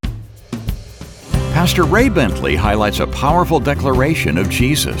Pastor Ray Bentley highlights a powerful declaration of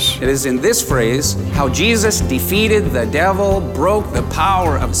Jesus. It is in this phrase how Jesus defeated the devil, broke the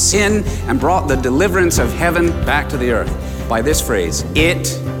power of sin, and brought the deliverance of heaven back to the earth. By this phrase,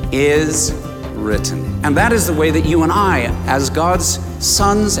 it is written. And that is the way that you and I, as God's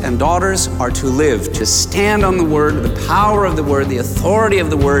sons and daughters, are to live, to stand on the Word, the power of the Word, the authority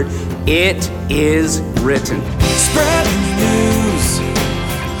of the Word. It is written. Spread the news.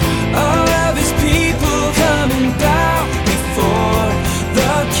 All of His people coming down before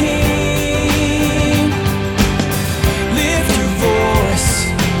the King. Lift your voice.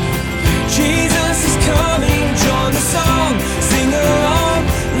 Jesus is coming. Join the song. Sing along.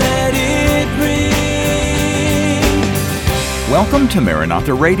 Let it ring. Welcome to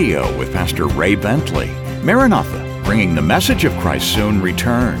Maranatha Radio with Pastor Ray Bentley. Maranatha, bringing the message of Christ's soon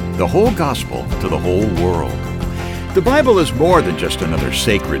return, the whole gospel to the whole world. The Bible is more than just another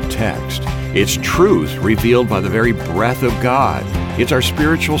sacred text. It's truth revealed by the very breath of God. It's our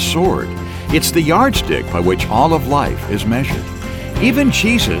spiritual sword. It's the yardstick by which all of life is measured. Even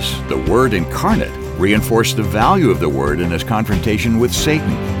Jesus, the Word incarnate, reinforced the value of the Word in his confrontation with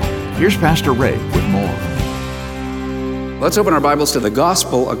Satan. Here's Pastor Ray with more. Let's open our Bibles to the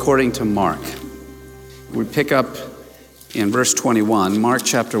Gospel according to Mark. We pick up in verse 21, Mark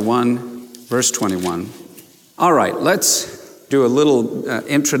chapter 1, verse 21. All right, let's do a little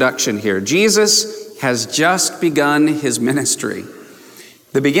introduction here. Jesus has just begun his ministry.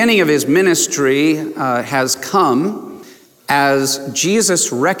 The beginning of his ministry has come as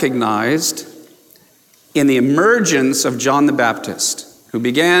Jesus recognized in the emergence of John the Baptist, who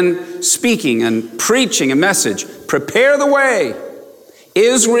began speaking and preaching a message. Prepare the way.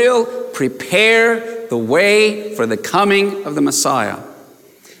 Israel, prepare the way for the coming of the Messiah.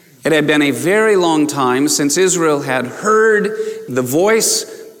 It had been a very long time since Israel had heard the voice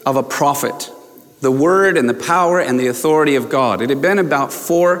of a prophet, the word and the power and the authority of God. It had been about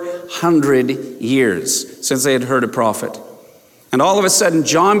 400 years since they had heard a prophet. And all of a sudden,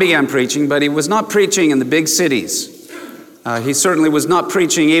 John began preaching, but he was not preaching in the big cities. He certainly was not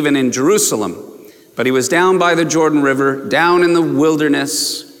preaching even in Jerusalem, but he was down by the Jordan River, down in the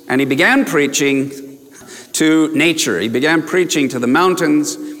wilderness, and he began preaching to nature. He began preaching to the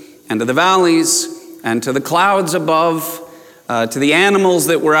mountains and to the valleys and to the clouds above, to the animals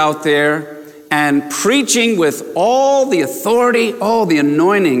that were out there, and preaching with all the authority, all the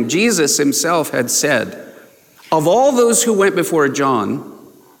anointing. Jesus himself had said, of all those who went before John,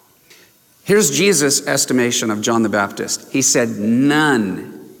 here's Jesus' estimation of John the Baptist. He said,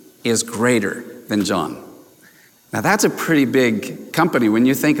 none is greater than John. Now that's a pretty big company when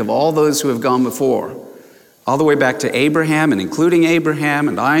you think of all those who have gone before, all the way back to Abraham and including Abraham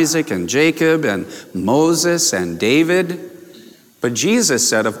and Isaac and Jacob and Moses and David. But Jesus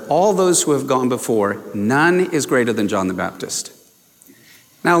said, of all those who have gone before, none is greater than John the Baptist.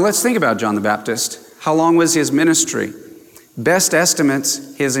 Now let's think about John the Baptist. How long was his ministry? Best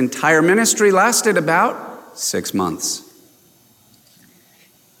estimates, his entire ministry lasted about 6 months.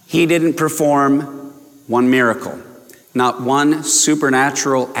 He didn't perform one miracle. Not one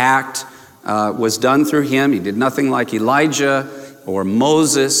supernatural act was done through him. He did nothing like Elijah or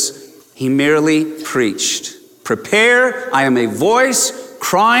Moses. He merely preached. Prepare, I am a voice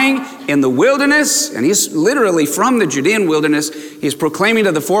crying in the wilderness. And he's literally from the Judean wilderness. He's proclaiming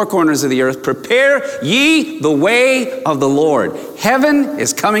to the four corners of the earth, prepare ye the way of the Lord. Heaven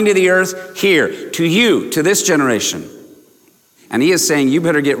is coming to the earth here, to you, to this generation. And he is saying, you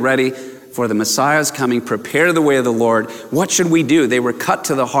better get ready for the Messiah's coming. Prepare the way of the Lord. What should we do? They were cut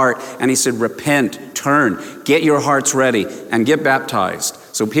to the heart. And he said, repent, turn, get your hearts ready, and get baptized.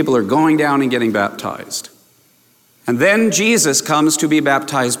 So people are going down and getting baptized. And then Jesus comes to be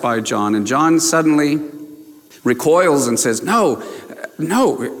baptized by John. And John suddenly recoils and says, no,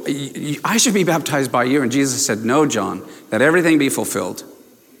 I should be baptized by you. And Jesus said, no, John, let everything be fulfilled.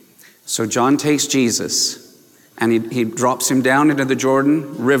 So John takes Jesus and he drops him down into the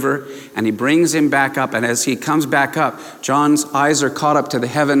Jordan River, and he brings him back up. And as he comes back up, John's eyes are caught up to the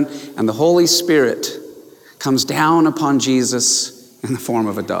heaven, and the Holy Spirit comes down upon Jesus in the form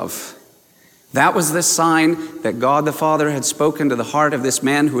of a dove. That was the sign that God the Father had spoken to the heart of this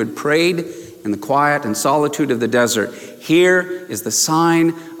man who had prayed in the quiet and solitude of the desert. Here is the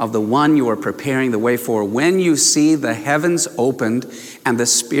sign of the one you are preparing the way for. When you see the heavens opened and the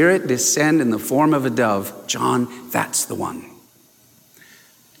Spirit descend in the form of a dove, John, that's the one.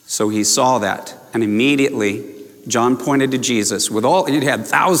 So he saw that, and immediately John pointed to Jesus. He had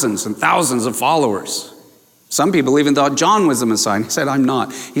thousands and thousands of followers. Some people even thought John was the Messiah. He said, I'm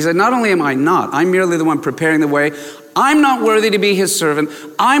not. He said, not only am I not, I'm merely the one preparing the way. I'm not worthy to be his servant.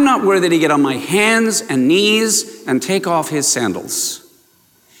 I'm not worthy to get on my hands and knees and take off his sandals.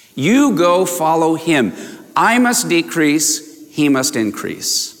 You go follow him. I must decrease, he must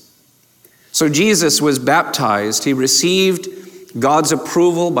increase. So Jesus was baptized. He received God's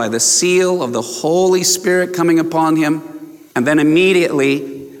approval by the seal of the Holy Spirit coming upon him. And then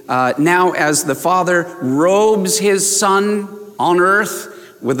immediately, now as the Father robes his Son on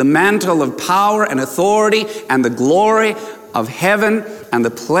earth with the mantle of power and authority and the glory of heaven and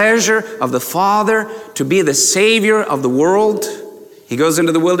the pleasure of the Father to be the Savior of the world, he goes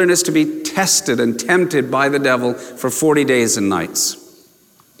into the wilderness to be tested and tempted by the devil for 40 days and nights.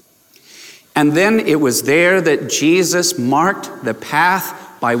 And then it was there that Jesus marked the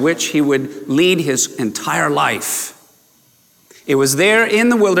path by which he would lead his entire life. It was there in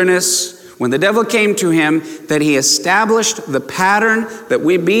the wilderness when the devil came to him that he established the pattern that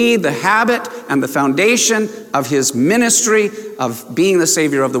would be the habit and the foundation of his ministry of being the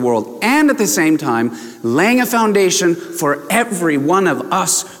Savior of the world. And at the same time, laying a foundation for every one of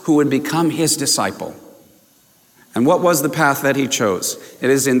us who would become his disciple. And what was the path that he chose? It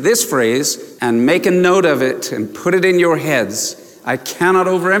is in this phrase, and make a note of it and put it in your heads. I cannot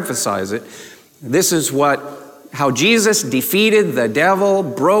overemphasize it. This is how Jesus defeated the devil,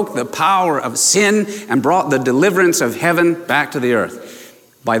 broke the power of sin, and brought the deliverance of heaven back to the earth.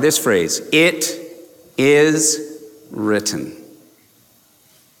 By this phrase, it is written.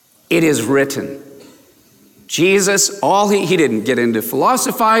 It is written. Jesus, he didn't get into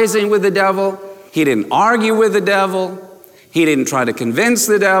philosophizing with the devil. He didn't argue with the devil. He didn't try to convince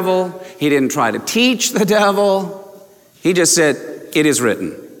the devil. He didn't try to teach the devil. He just said, it is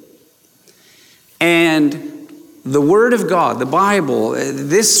written. And the Word of God, the Bible,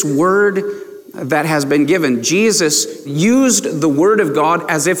 this Word that has been given, Jesus used the Word of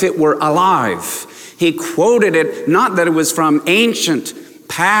God as if it were alive. He quoted it, not that it was from ancient,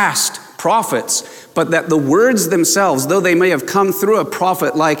 past prophets, but that the words themselves, though they may have come through a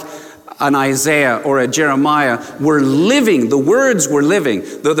prophet like an Isaiah or a Jeremiah, were living. The words were living.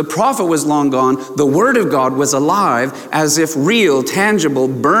 Though the prophet was long gone, the Word of God was alive, as if real, tangible,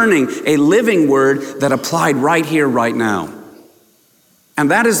 burning, a living Word that applied right here, right now. And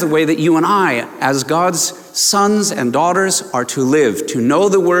that is the way that you and I, as God's sons and daughters, are to live, to know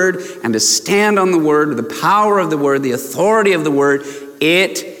the Word and to stand on the Word, the power of the Word, the authority of the Word.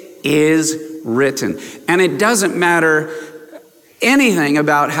 It is written. And it doesn't matter anything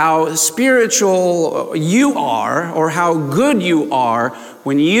about how spiritual you are or how good you are.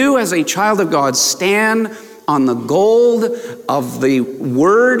 When you as a child of God stand on the gold of the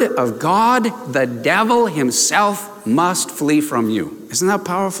Word of God, the devil himself must flee from you. Isn't that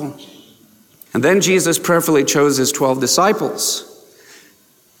powerful? And then Jesus prayerfully chose his 12 disciples,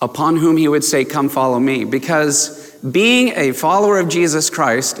 upon whom he would say, come follow me. Because being a follower of Jesus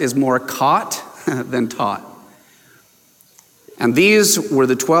Christ is more caught than taught. And these were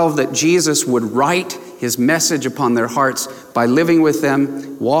the 12 that Jesus would write his message upon their hearts by living with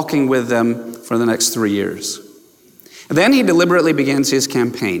them, walking with them for the next 3 years. And then he deliberately begins his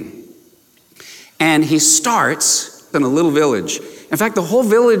campaign. And he starts in a little village. In fact, the whole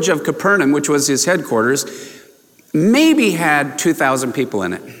village of Capernaum, which was his headquarters, maybe had 2,000 people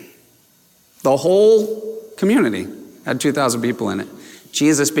in it. The whole community had 2,000 people in it.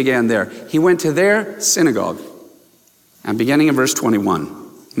 Jesus began there. He went to their synagogue. And beginning in verse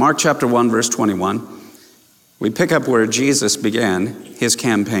 21, Mark chapter 1, verse 21, we pick up where Jesus began his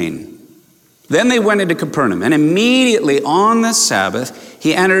campaign. Then they went into Capernaum, and immediately on the Sabbath,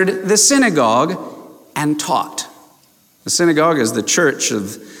 he entered the synagogue and taught. The synagogue is the church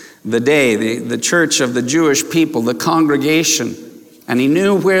of the day, the church of the Jewish people, the congregation. And he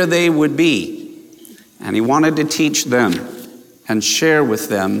knew where they would be. And he wanted to teach them and share with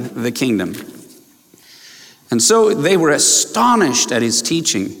them the kingdom. And so they were astonished at his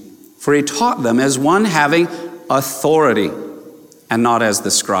teaching, for he taught them as one having authority and not as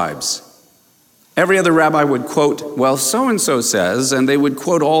the scribes. Every other rabbi would quote, well, so-and-so says, and they would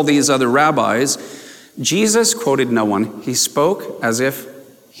quote all these other rabbis. Jesus quoted no one. He spoke as if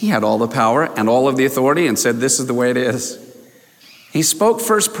he had all the power and all of the authority and said, this is the way it is. He spoke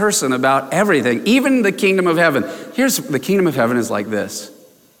first person about everything, even the kingdom of heaven. The kingdom of heaven is like this.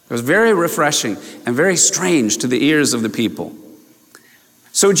 It was very refreshing and very strange to the ears of the people.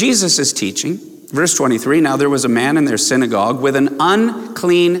 So Jesus is teaching. Verse 23, now there was a man in their synagogue with an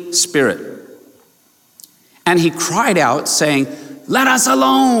unclean spirit. And he cried out, saying, let us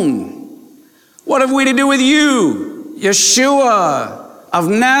alone. What have we to do with you, Yeshua of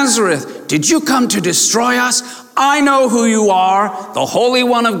Nazareth? Did you come to destroy us? I know who you are, the Holy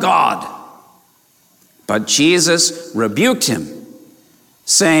One of God. But Jesus rebuked him,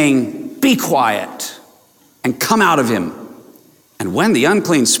 saying, "Be quiet, and come out of him." And when the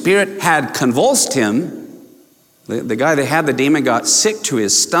unclean spirit had convulsed him, the guy that had the demon got sick to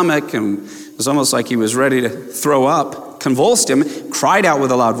his stomach and it was almost like he was ready to throw up, convulsed him, cried out with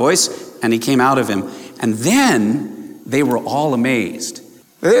a loud voice, and he came out of him. And then they were all amazed.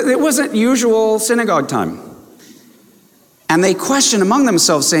 It wasn't usual synagogue time. And they questioned among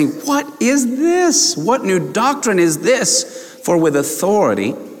themselves, saying, "What is this? What new doctrine is this? For with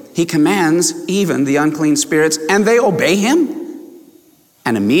authority he commands even the unclean spirits, and they obey him."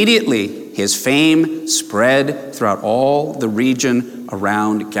 And immediately his fame spread throughout all the region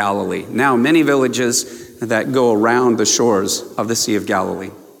around Galilee. Now, many villages that go around the shores of the Sea of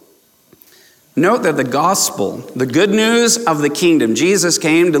Galilee. Note that the gospel, the good news of the kingdom, Jesus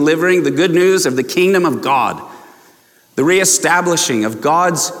came delivering the good news of the kingdom of God, the reestablishing of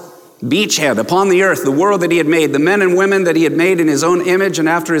God's beachhead upon the earth, the world that he had made, the men and women that he had made in his own image and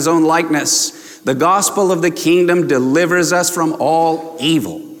after his own likeness. The gospel of the kingdom delivers us from all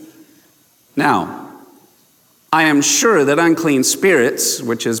evil. Now, I am sure that unclean spirits,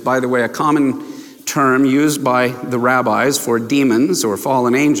 which is, by the way, a common term used by the rabbis for demons or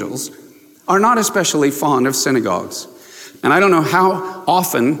fallen angels, are not especially fond of synagogues. And I don't know how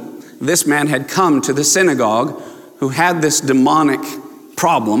often this man had come to the synagogue who had this demonic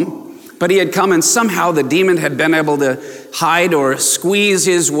problem, but he had come and somehow the demon had been able to hide or squeeze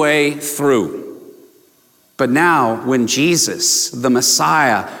his way through. But now, when Jesus, the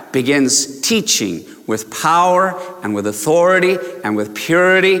Messiah, begins teaching with power and with authority and with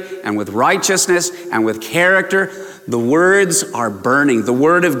purity and with righteousness and with character, the words are burning. The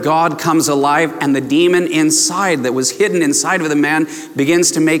word of God comes alive, and the demon inside that was hidden inside of the man begins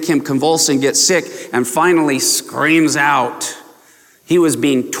to make him convulse and get sick, and finally screams out. He was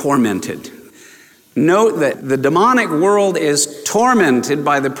being tormented. Note that the demonic world is tormented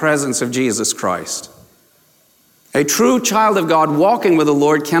by the presence of Jesus Christ. A true child of God walking with the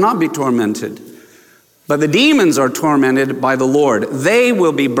Lord cannot be tormented. But the demons are tormented by the Lord. They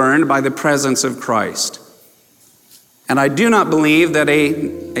will be burned by the presence of Christ. And I do not believe that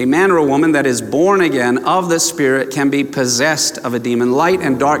a man or a woman that is born again of the Spirit can be possessed of a demon. Light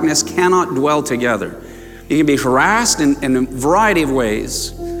and darkness cannot dwell together. You can be harassed in a variety of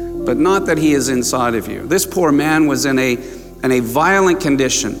ways, but not that he is inside of you. This poor man was in a violent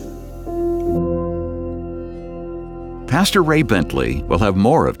condition. Pastor Ray Bentley will have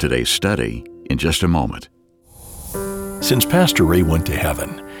more of today's study in just a moment. Since Pastor Ray went to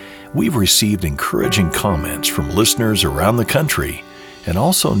heaven, we've received encouraging comments from listeners around the country and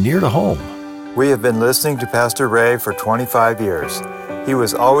also near to home. We have been listening to Pastor Ray for 25 years. He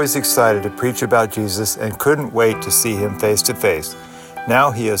was always excited to preach about Jesus and couldn't wait to see him face to face.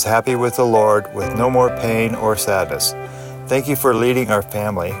 Now he is happy with the Lord with no more pain or sadness. Thank you for leading our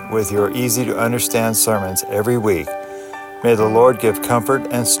family with your easy-to-understand sermons every week. May the Lord give comfort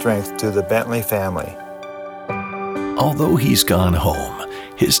and strength to the Bentley family. Although he's gone home,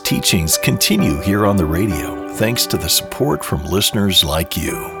 his teachings continue here on the radio thanks to the support from listeners like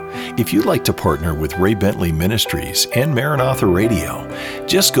you. If you'd like to partner with Ray Bentley Ministries and Maranatha Radio,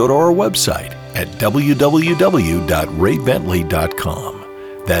 just go to our website at www.raybentley.com.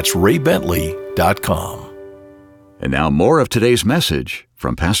 That's raybentley.com. And now more of today's message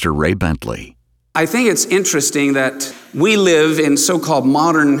from Pastor Ray Bentley. I think it's interesting that we live in so-called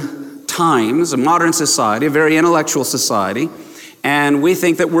modern times, a modern society, a very intellectual society, and we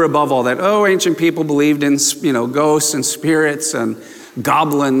think that we're above all that. Oh, ancient people believed in, ghosts and spirits and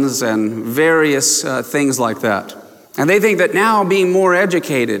goblins and various things like that. And they think that now, being more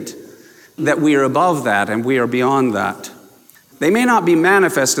educated, that we are above that and we are beyond that. They may not be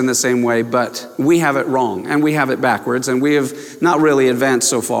manifest in the same way, but we have it wrong and we have it backwards, and we have not really advanced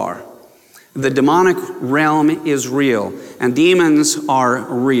so far. The demonic realm is real, and demons are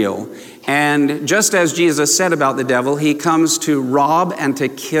real. And just as Jesus said about the devil, he comes to rob and to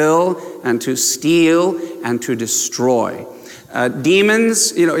kill and to steal and to destroy.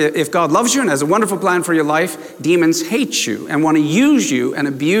 Demons, if God loves you and has a wonderful plan for your life, demons hate you and want to use you and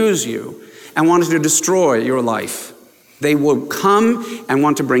abuse you and want to destroy your life. They will come and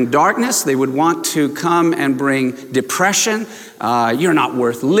want to bring darkness. They would want to come and bring depression. You're not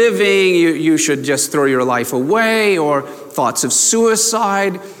worth living. You should just throw your life away, or thoughts of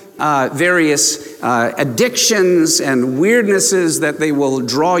suicide, various addictions and weirdnesses that they will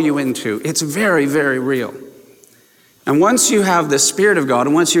draw you into. It's very, very real. And once you have the Spirit of God,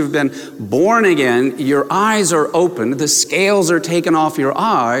 and once you've been born again, your eyes are opened, the scales are taken off your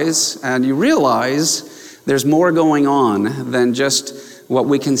eyes, and you realize there's more going on than just what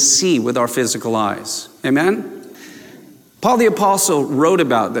we can see with our physical eyes. Amen? Paul the Apostle wrote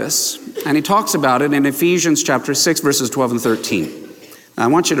about this, and he talks about it in Ephesians chapter 6, verses 12 and 13. Now, I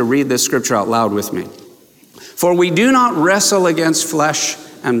want you to read this scripture out loud with me. For we do not wrestle against flesh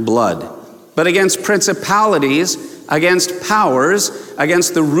and blood, but against principalities, against powers,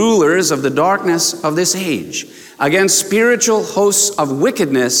 against the rulers of the darkness of this age, against spiritual hosts of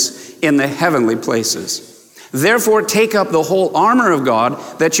wickedness in the heavenly places. Therefore, take up the whole armor of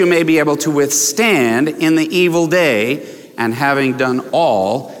God, that you may be able to withstand in the evil day, and having done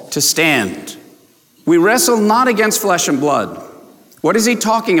all, to stand. We wrestle not against flesh and blood. What is he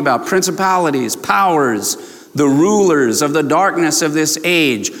talking about? Principalities, powers, the rulers of the darkness of this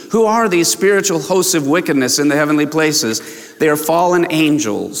age. Who are these spiritual hosts of wickedness in the heavenly places? They are fallen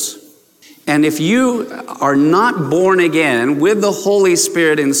angels. And if you are not born again with the Holy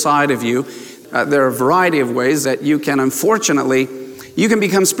Spirit inside of you, there are a variety of ways that you can, unfortunately, you can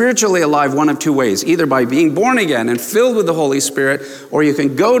become spiritually alive one of two ways, either by being born again and filled with the Holy Spirit, or you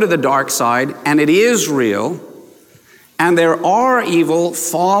can go to the dark side, and it is real. And there are evil,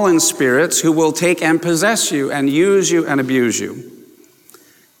 fallen spirits who will take and possess you and use you and abuse you.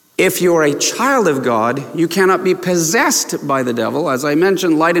 If you're a child of God, you cannot be possessed by the devil. As I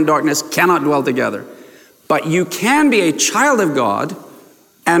mentioned, light and darkness cannot dwell together. But you can be a child of God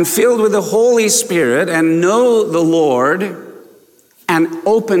and filled with the Holy Spirit and know the Lord and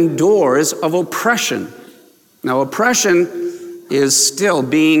open doors of oppression. Now, oppression is still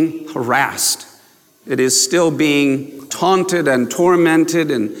being harassed. It is still being taunted and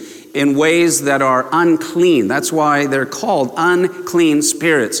tormented in ways that are unclean. That's why they're called unclean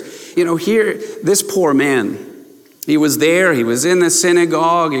spirits. You know, here, this poor man, he was there, he was in the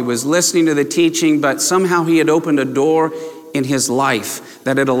synagogue, he was listening to the teaching, but somehow he had opened a door in his life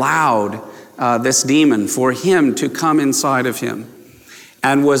that had allowed this demon for him to come inside of him,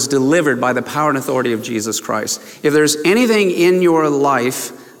 and was delivered by the power and authority of Jesus Christ. If there's anything in your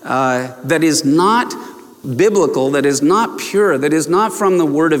life that is not biblical, that is not pure, that is not from the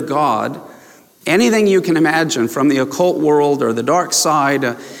Word of God, anything you can imagine from the occult world or the dark side,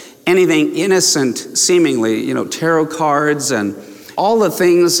 anything innocent seemingly, tarot cards and all the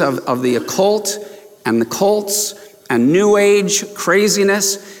things of the occult and the cults and New Age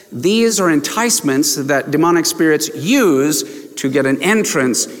craziness, these are enticements that demonic spirits use to get an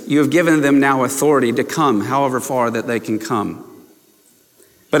entrance. You have given them now authority to come, however far that they can come.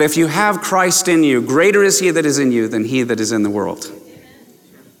 But if you have Christ in you, greater is he that is in you than he that is in the world.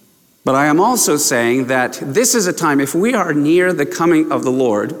 But I am also saying that this is a time, if we are near the coming of the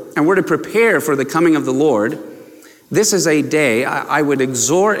Lord, and we're to prepare for the coming of the Lord, this is a day I would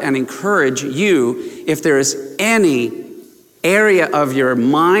exhort and encourage you, if there is any area of your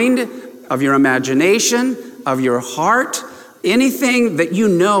mind, of your imagination, of your heart, anything that you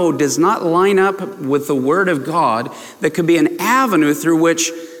know does not line up with the Word of God, that could be an avenue through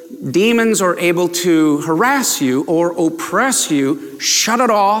which demons are able to harass you or oppress you, shut it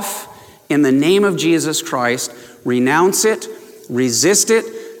off in the name of Jesus Christ. Renounce it, resist it,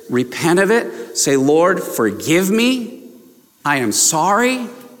 repent of it. Say, Lord, forgive me. I am sorry.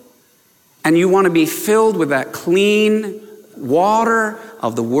 And you want to be filled with that clean water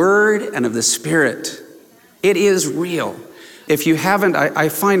of the Word and of the Spirit. It is real. If you haven't, I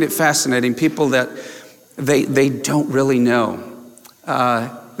find it fascinating, people that they don't really know.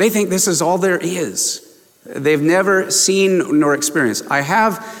 They think this is all there is. They've never seen nor experienced. I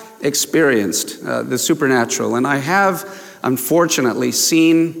have experienced the supernatural, and I have, unfortunately,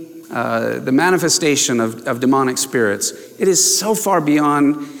 seen the manifestation of demonic spirits. It is so far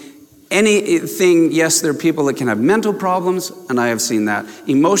beyond anything. Yes, there are people that can have mental problems, and I have seen that.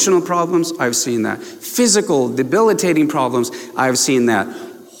 Emotional problems, I've seen that. Physical, debilitating problems, I've seen that.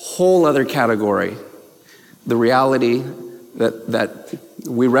 Whole other category. The reality that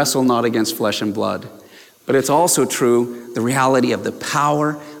we wrestle not against flesh and blood. But it's also true, the reality of the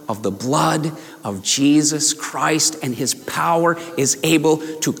power of the blood of Jesus Christ, and his power is able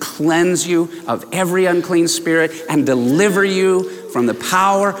to cleanse you of every unclean spirit and deliver you from the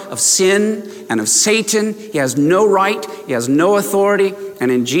power of sin and of Satan. He has no right, he has no authority.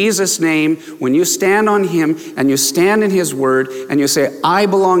 And in Jesus' name, when you stand on him and you stand in his word and you say, I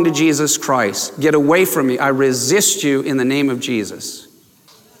belong to Jesus Christ, get away from me, I resist you in the name of Jesus.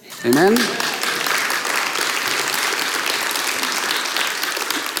 Amen?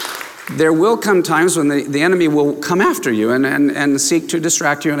 There will come times when the enemy will come after you and seek to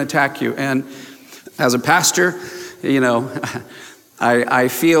distract you and attack you. And as a pastor, I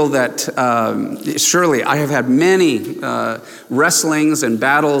feel that surely I have had many wrestlings and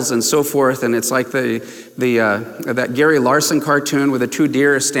battles and so forth, and it's like that Gary Larson cartoon with the two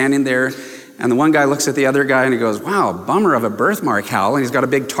deer standing there, and the one guy looks at the other guy and he goes, "Wow, bummer of a birthmark, Hal," and he's got a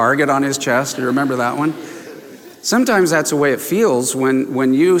big target on his chest. You remember that one? Sometimes that's the way it feels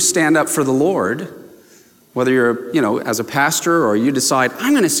when you stand up for the Lord, whether you're, as a pastor or you decide,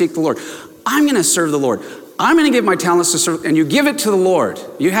 I'm going to seek the Lord. I'm going to serve the Lord. I'm going to give my talents to serve, and you give it to the Lord.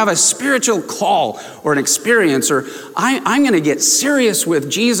 You have a spiritual call or an experience, or I'm going to get serious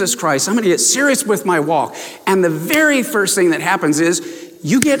with Jesus Christ. I'm going to get serious with my walk. And the very first thing that happens is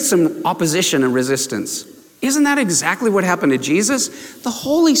you get some opposition and resistance. Isn't that exactly what happened to Jesus? The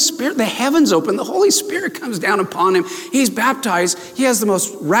Holy Spirit, the heavens open, the Holy Spirit comes down upon him. He's baptized. He has the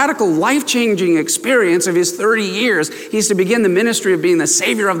most radical, life-changing experience of his 30 years. He's to begin the ministry of being the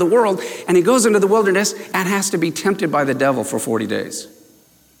Savior of the world, and he goes into the wilderness and has to be tempted by the devil for 40 days.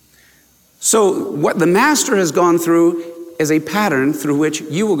 So what the Master has gone through is a pattern through which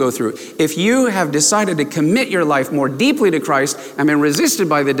you will go through. If you have decided to commit your life more deeply to Christ and been resisted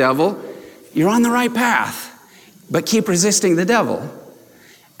by the devil, you're on the right path. But keep resisting the devil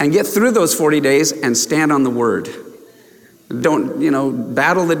and get through those 40 days and stand on the word. Don't,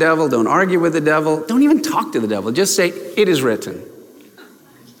 battle the devil. Don't argue with the devil. Don't even talk to the devil. Just say, it is written.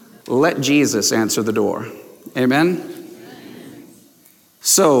 Let Jesus answer the door. Amen?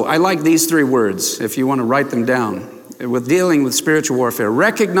 So I like these 3 words, if you want to write them down, with dealing with spiritual warfare.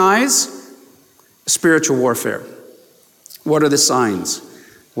 Recognize spiritual warfare. What are the signs?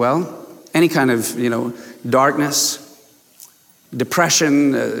 Well, any kind of, darkness,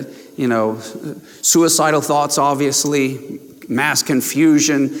 depression, suicidal thoughts, obviously, mass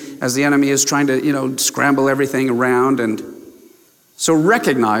confusion as the enemy is trying to, scramble everything around. And so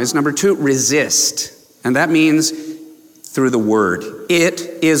recognize. Number 2, resist. And that means through the word. It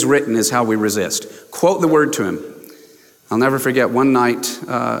is written is how we resist. Quote the word to him. I'll never forget one night,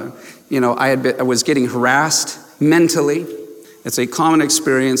 I was getting harassed mentally. It's a common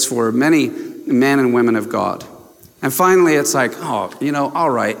experience for many men and women of God. And finally, it's like, all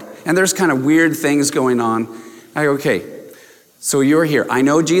right. And there's kind of weird things going on. I go, okay, so you're here. I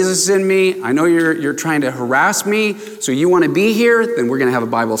know Jesus is in me. I know you're trying to harass me. So you want to be here? Then we're going to have a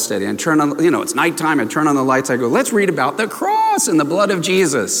Bible study. And turn on, it's nighttime. I turn on the lights. I go, let's read about the cross and the blood of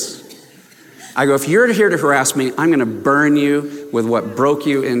Jesus. I go, if you're here to harass me, I'm going to burn you with what broke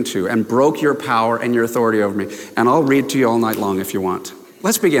you into and broke your power and your authority over me. And I'll read to you all night long if you want.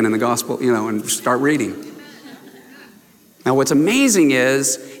 Let's begin in the gospel, and start reading. Now, what's amazing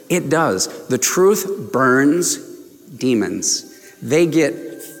is it does. The truth burns demons. They get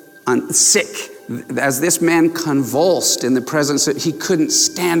sick. As this man convulsed in the presence that he couldn't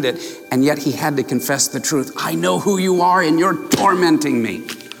stand it, and yet he had to confess the truth. I know who you are, and you're tormenting me.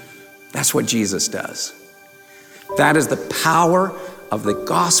 That's what Jesus does. That is the power of the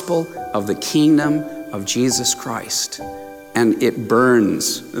gospel of the kingdom of Jesus Christ. And it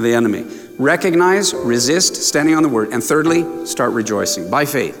burns the enemy. Recognize, resist, standing on the word. And thirdly, start rejoicing by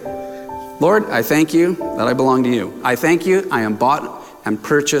faith. Lord, I thank you that I belong to you. I thank you I am bought and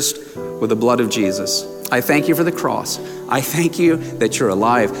purchased with the blood of Jesus. I thank you for the cross. I thank you that you're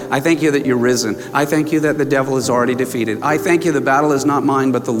alive. I thank you that you're risen. I thank you that the devil is already defeated. I thank you the battle is not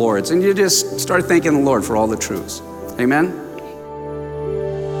mine but the Lord's. And you just start thanking the Lord for all the truths. Amen?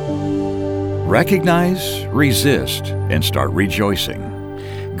 Recognize, resist, and start rejoicing.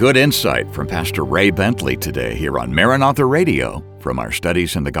 Good insight from Pastor Ray Bentley today here on Maranatha Radio from our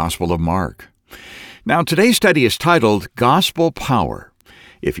studies in the Gospel of Mark. Now, today's study is titled Gospel Power.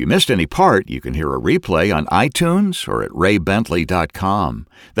 If you missed any part, you can hear a replay on iTunes or at raybentley.com.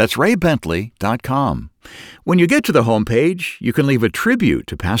 That's raybentley.com. When you get to the homepage, you can leave a tribute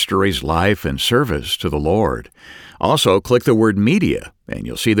to Pastor Ray's life and service to the Lord. Also, click the word Media, and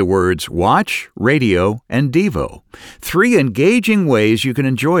you'll see the words Watch, Radio, and Devo. 3 engaging ways you can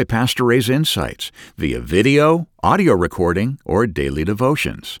enjoy Pastor Ray's insights via video, audio recording, or daily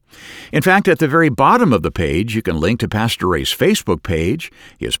devotions. In fact, at the very bottom of the page, you can link to Pastor Ray's Facebook page,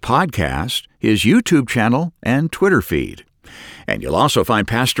 his podcast, his YouTube channel, and Twitter feed. And you'll also find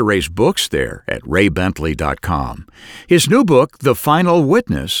Pastor Ray's books there at raybentley.com. His new book, The Final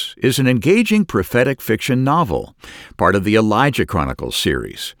Witness, is an engaging prophetic fiction novel, part of the Elijah Chronicles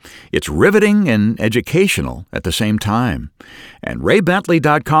series. It's riveting and educational at the same time. And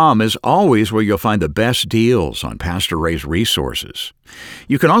raybentley.com is always where you'll find the best deals on Pastor Ray's resources.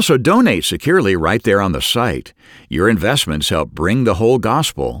 You can also donate securely right there on the site. Your investments help bring the whole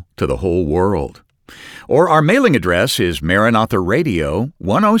gospel to the whole world. Or our mailing address is Maranatha Radio,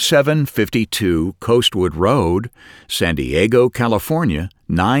 10752 Coastwood Road, San Diego, California,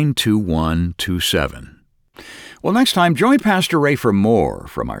 92127. Well, next time, join Pastor Ray for more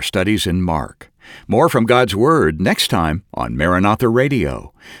from our studies in Mark. More from God's Word next time on Maranatha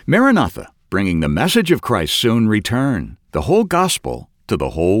Radio. Maranatha, bringing the message of Christ's soon return, the whole gospel to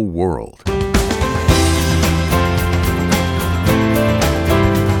the whole world.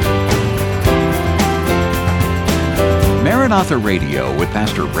 Maranatha Radio with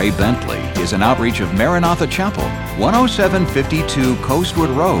Pastor Ray Bentley is an outreach of Maranatha Chapel, 10752 Coastwood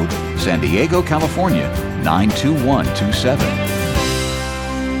Road, San Diego, California, 92127.